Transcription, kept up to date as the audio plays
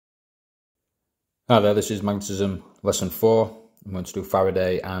Hi there, this is Magnetism lesson 4. I'm going to do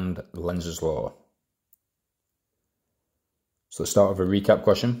Faraday and Lenz's law. So let's start with a recap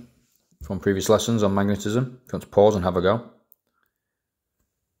question from previous lessons on magnetism. If you want to pause and have a go.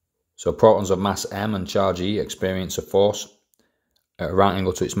 So protons of mass m and charge E experience a force at a right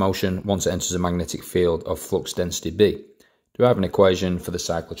angle to its motion once it enters a magnetic field of flux density B. Do I have an equation for the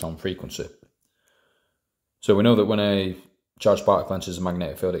cyclotron frequency? So we know that when a charged particle enters a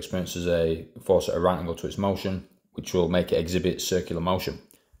magnetic field, it experiences a force at a right angle to its motion, which will make it exhibit circular motion.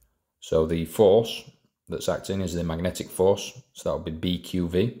 So the force that's acting is the magnetic force, so that would be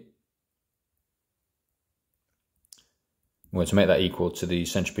BQV. We're going to make that equal to the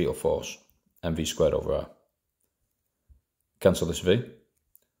centripetal force, mv squared over r. Cancel this v.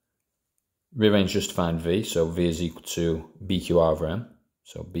 Rearrange just to find v, so v is equal to BQR over m,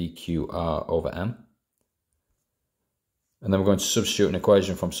 so BQR over m. And then we're going to substitute an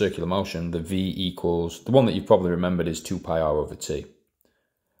equation from circular motion. The v equals, the one that you've probably remembered is 2 pi r over t.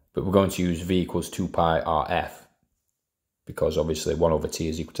 But we're going to use v equals 2 pi rf, because obviously 1 over t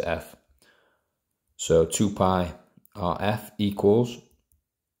is equal to f. So 2 pi rf equals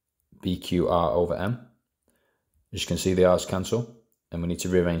bqr over m. As you can see, the r's cancel, and we need to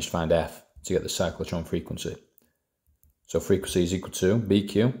rearrange to find f to get the cyclotron frequency. So frequency is equal to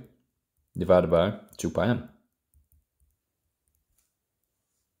bq divided by 2 pi m.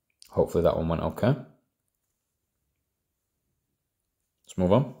 Hopefully that one went okay. Let's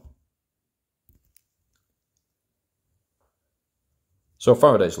move on. So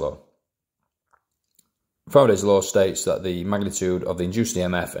Faraday's law. Faraday's law states that the magnitude of the induced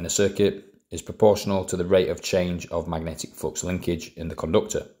EMF in a circuit is proportional to the rate of change of magnetic flux linkage in the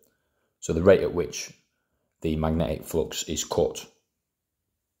conductor. So the rate at which the magnetic flux is cut.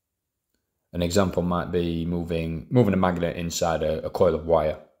 An example might be moving a magnet inside a coil of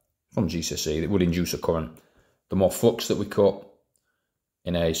wire from GCSE that would induce a current. The more flux that we cut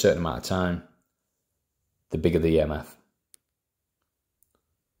in a certain amount of time, the bigger the EMF.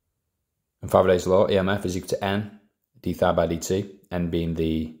 In Faraday's law, EMF is equal to N d phi by dt, N being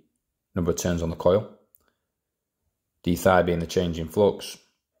the number of turns on the coil, d phi being the change in flux,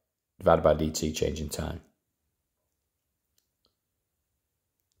 divided by dt, change in time.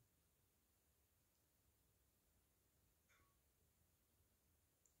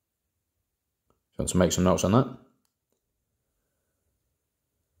 Want to make some notes on that?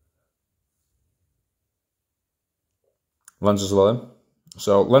 Lenz's law.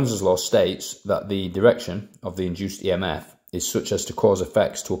 So Lenz's law states that the direction of the induced EMF is such as to cause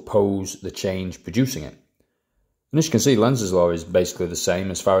effects to oppose the change producing it. And as you can see, Lenz's law is basically the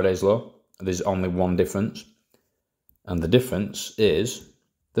same as Faraday's law. There's only one difference, and the difference is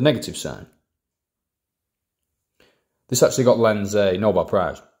the negative sign. This actually got Lenz a Nobel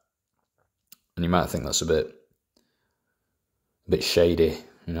Prize. And you might think that's a bit shady.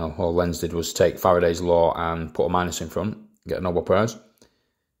 You know, all Lenz did was take Faraday's law and put a minus in front, get a Nobel Prize.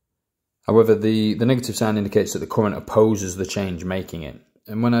 However, the negative sign indicates that the current opposes the change making it.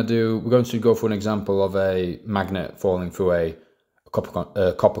 And when we're going to go for an example of a magnet falling through a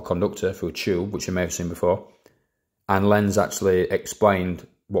copper conductor through a tube, which you may have seen before. And Lenz actually explained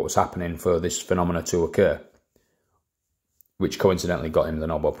what was happening for this phenomena to occur, which coincidentally got him the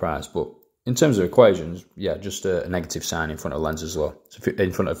Nobel Prize. But in terms of equations, yeah, just a negative sign in front of Lenz's law,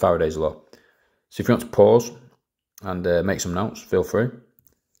 in front of Faraday's law. So if you want to pause and make some notes, feel free.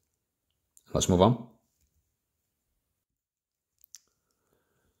 Let's move on.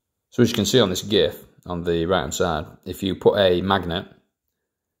 So as you can see on this GIF on the right hand side, if you put a magnet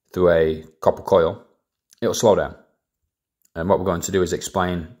through a copper coil, it'll slow down. And what we're going to do is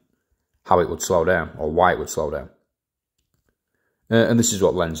explain how it would slow down, or why it would slow down. And this is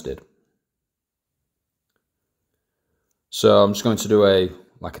what Lenz did. So I'm just going to do a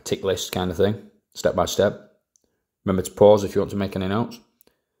tick list kind of thing, step by step. Remember to pause if you want to make any notes.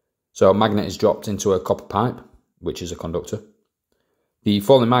 So a magnet is dropped into a copper pipe, which is a conductor. The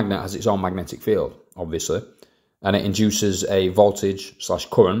falling magnet has its own magnetic field, obviously, and it induces a voltage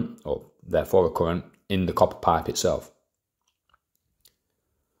 / current, or therefore a current, in the copper pipe itself.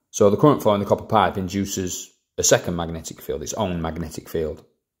 So the current flow in the copper pipe induces a second magnetic field, its own magnetic field.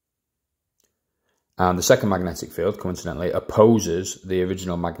 And the second magnetic field, coincidentally, opposes the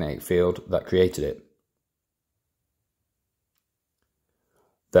original magnetic field that created it.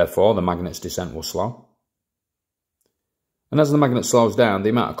 Therefore, the magnet's descent will slow. And as the magnet slows down, the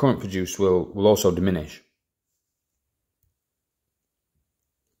amount of current produced will also diminish.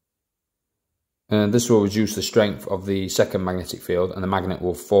 And this will reduce the strength of the second magnetic field, and the magnet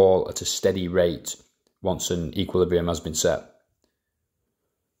will fall at a steady rate once an equilibrium has been set.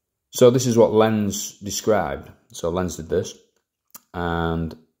 So this is what Lenz described. So Lenz did this,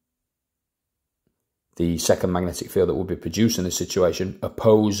 and the second magnetic field that will be produced in this situation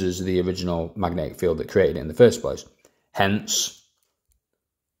opposes the original magnetic field that created it in the first place. Hence,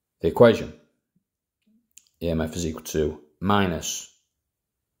 the equation. EMF is equal to minus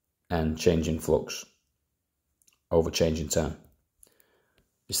n change in flux over change in time.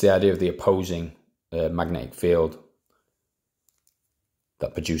 It's the idea of the opposing magnetic field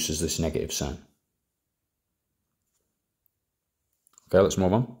that produces this negative sign. Okay, let's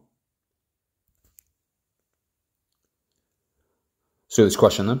move on. So this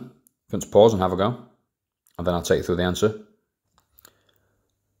question then, I'm going to pause and have a go, and then I'll take you through the answer.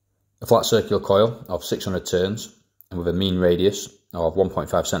 A flat circular coil of 600 turns and with a mean radius of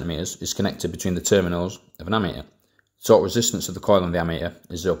 1.5 centimeters is connected between the terminals of an ammeter. The total resistance of the coil and the ammeter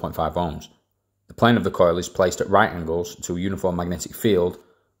is 0.5 ohms. The plane of the coil is placed at right angles to a uniform magnetic field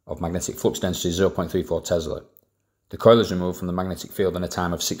of magnetic flux density 0.34 Tesla. The coil is removed from the magnetic field in a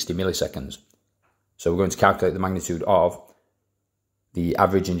time of 60 milliseconds. So we're going to calculate the magnitude of the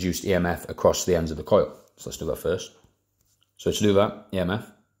average induced EMF across the ends of the coil. So let's do that first. So to do that,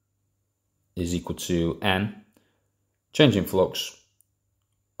 EMF is equal to N, change in flux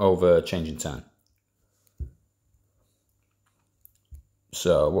over change in time.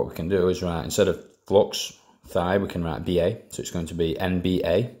 So what we can do is write, instead of flux, phi, we can write BA. So it's going to be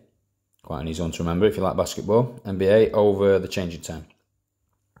NBA, quite an easy one to remember if you like basketball, NBA over the change in time.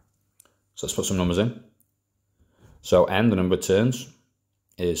 So let's put some numbers in. So N, the number of turns,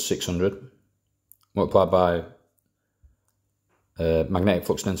 is 600, multiplied by magnetic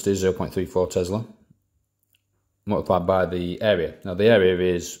flux density, 0.34 Tesla, multiplied by the area. Now the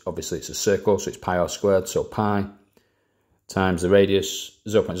area is, obviously it's a circle, so it's pi r squared, so pi times the radius,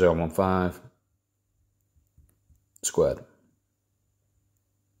 0.015 squared.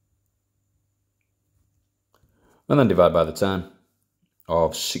 And then divide by the time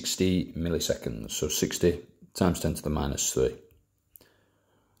of 60 milliseconds, so 60 times 10 to the minus 3. And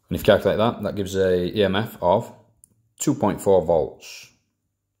if you calculate that, that gives a EMF of 2.4 volts.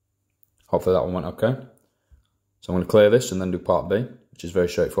 Hopefully that one went okay. So I'm going to clear this and then do part B, which is very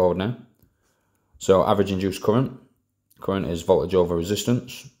straightforward now. So average induced current. Current is voltage over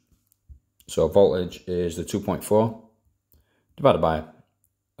resistance. So voltage is the 2.4 divided by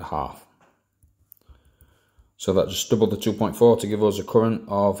a half. So that just doubled the 2.4 to give us a current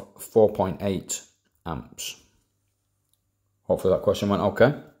of 4.8 amps. Hopefully that question went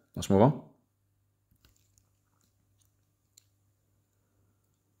okay. Let's move on.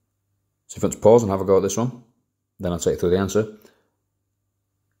 So if you want to pause and have a go at this one, then I'll take you through the answer.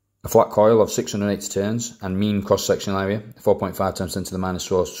 A flat coil of 680 turns and mean cross-sectional area, 4.5 times 10 to the minus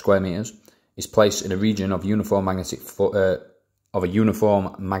 4 square meters, is placed in a region of uniform magnetic field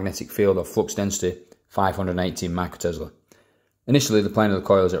of flux density 518 microtesla. Initially, the plane of the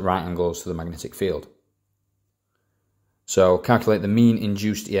coil is at right angles to the magnetic field. So calculate the mean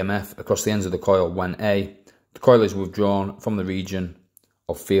induced EMF across the ends of the coil when A, the coil is withdrawn from the region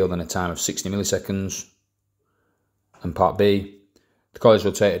of field in a time of 60 milliseconds, and part B, the coil is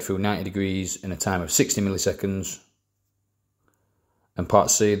rotated through 90 degrees in a time of 60 milliseconds, and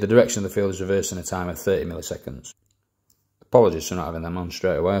part C, the direction of the field is reversed in a time of 30 milliseconds. Apologies for not having them on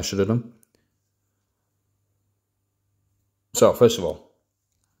straight away, I should have done. So first of all,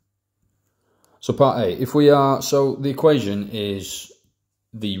 so part A, so the equation is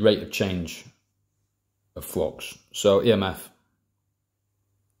the rate of change of flux. So EMF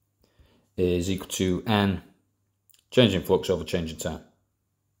is equal to N, change in flux over change in time.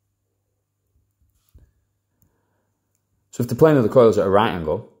 So if the plane of the coil is at a right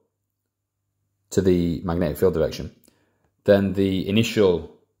angle to the magnetic field direction, then the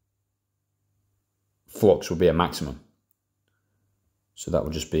initial flux will be a maximum. So that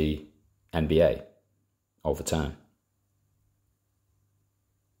would just be NBA over time.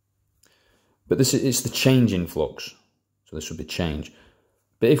 But it's the change in flux. So this would be change.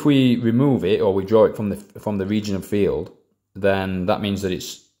 But if we remove it or we draw it from the region of field, then that means that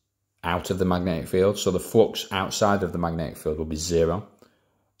it's out of the magnetic field. So the flux outside of the magnetic field will be 0.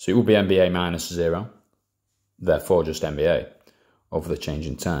 So it will be NBA minus 0. Therefore just NBA over the change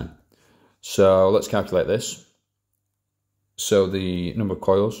in time. So let's calculate this. So the number of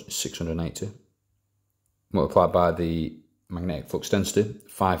coils is 680, multiplied by the magnetic flux density,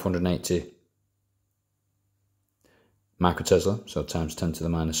 580 microtesla, so times 10 to the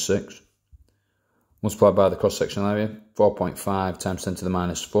minus 6, multiplied by the cross-sectional area, 4.5 times 10 to the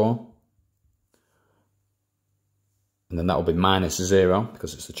minus 4, and then that will be minus 0,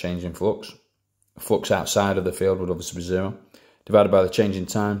 because it's the change in flux. Flux outside of the field would obviously be 0, divided by the change in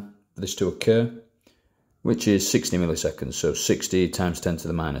time, this to occur, which is 60 milliseconds, so 60 times 10 to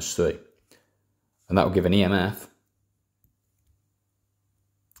the minus 3. And that will give an EMF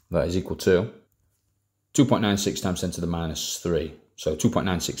that is equal to 2.96 times 10 to the minus 3, so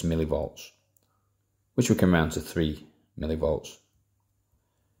 2.96 millivolts, which we can round to 3 millivolts.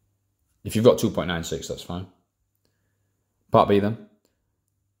 If you've got 2.96, that's fine. Part B then.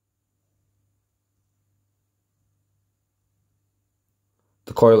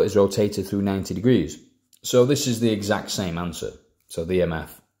 The coil is rotated through 90 degrees. So this is the exact same answer. So the EMF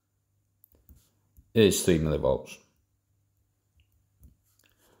is 3 millivolts.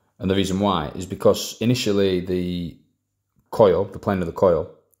 And the reason why is because initially the coil, the plane of the coil,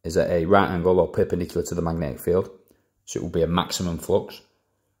 is at a right angle or perpendicular to the magnetic field. So it will be a maximum flux.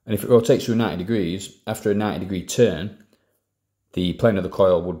 And if it rotates through 90 degrees, after a 90 degree turn, the plane of the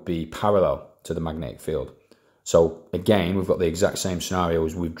coil would be parallel to the magnetic field. So again, we've got the exact same scenario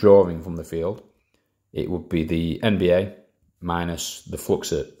as withdrawing from the field. It would be the NBA minus the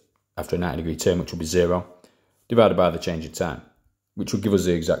flux after a 90 degree turn, which will be 0, divided by the change in time, which will give us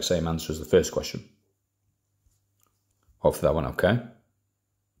the exact same answer as the first question. Hopefully that went okay.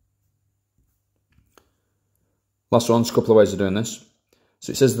 Last one's a couple of ways of doing this.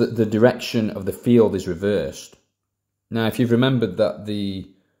 So it says that the direction of the field is reversed. Now, if you've remembered that the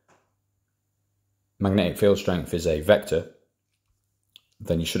magnetic field strength is a vector,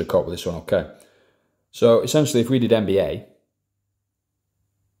 then you should have caught with this one okay. So essentially, if we did NBA,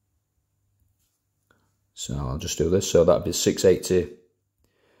 so I'll just do this, so that would be 680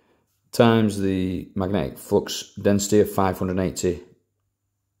 times the magnetic flux density of 580.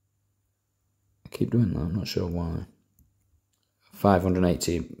 I keep doing that, I'm not sure why.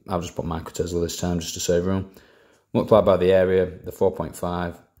 580, I'll just put microtesla this time just to save room. Multiplied by the area, the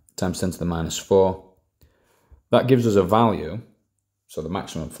 4.5 times 10 to the minus 4. That gives us a value, so the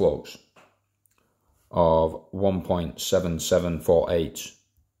maximum flux, of 1.7748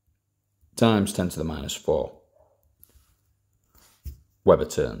 times 10 to the minus 4 Weber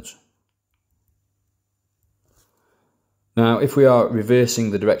turns. Now, if we are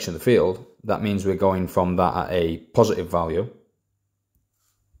reversing the direction of the field, that means we're going from that at a positive value,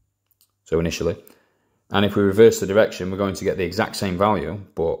 so initially, and if we reverse the direction, we're going to get the exact same value,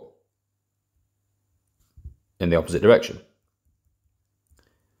 but in the opposite direction.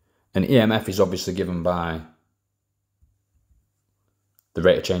 And EMF is obviously given by the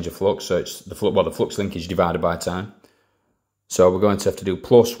rate of change of flux, so it's the flux linkage divided by time. So we're going to have to do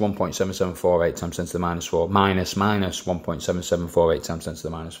plus 1.7748 times 10 to the minus 4 minus 1.7748 times 10 to the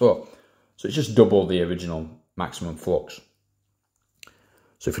minus 4. So it's just double the original maximum flux.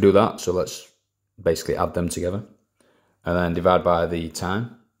 So if we do that, so let's basically add them together and then divide by the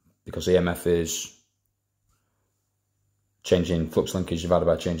time, because EMF is changing flux linkage divided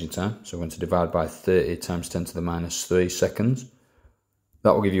by changing time. So we're going to divide by 30 times 10 to the minus 3 seconds.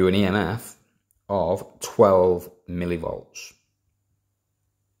 That will give you an EMF of 12 millivolts.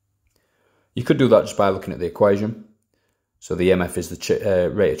 You could do that just by looking at the equation. So the EMF is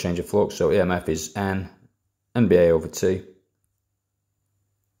the rate of change of flux. So EMF is NBA over T.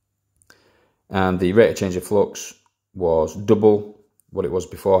 And the rate of change of flux was double what it was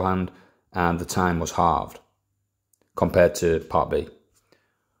beforehand, and the time was halved compared to part B.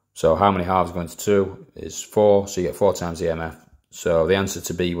 So how many halves going to 2 is 4, so you get 4 times the EMF. So the answer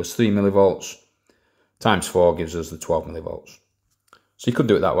to B was 3 millivolts, times 4 gives us the 12 millivolts. So you could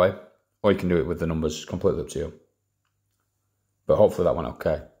do it that way, or you can do it with the numbers, it's completely up to you. But hopefully that went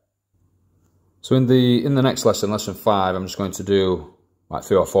okay. So in the next lesson, lesson 5, I'm just going to do like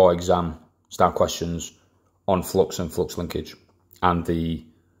 3 or 4 exam style questions on flux and flux linkage and the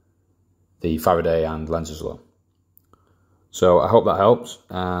Faraday and Lenz's law. So I hope that helps,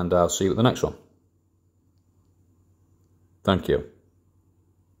 and I'll see you at the next one. Thank you.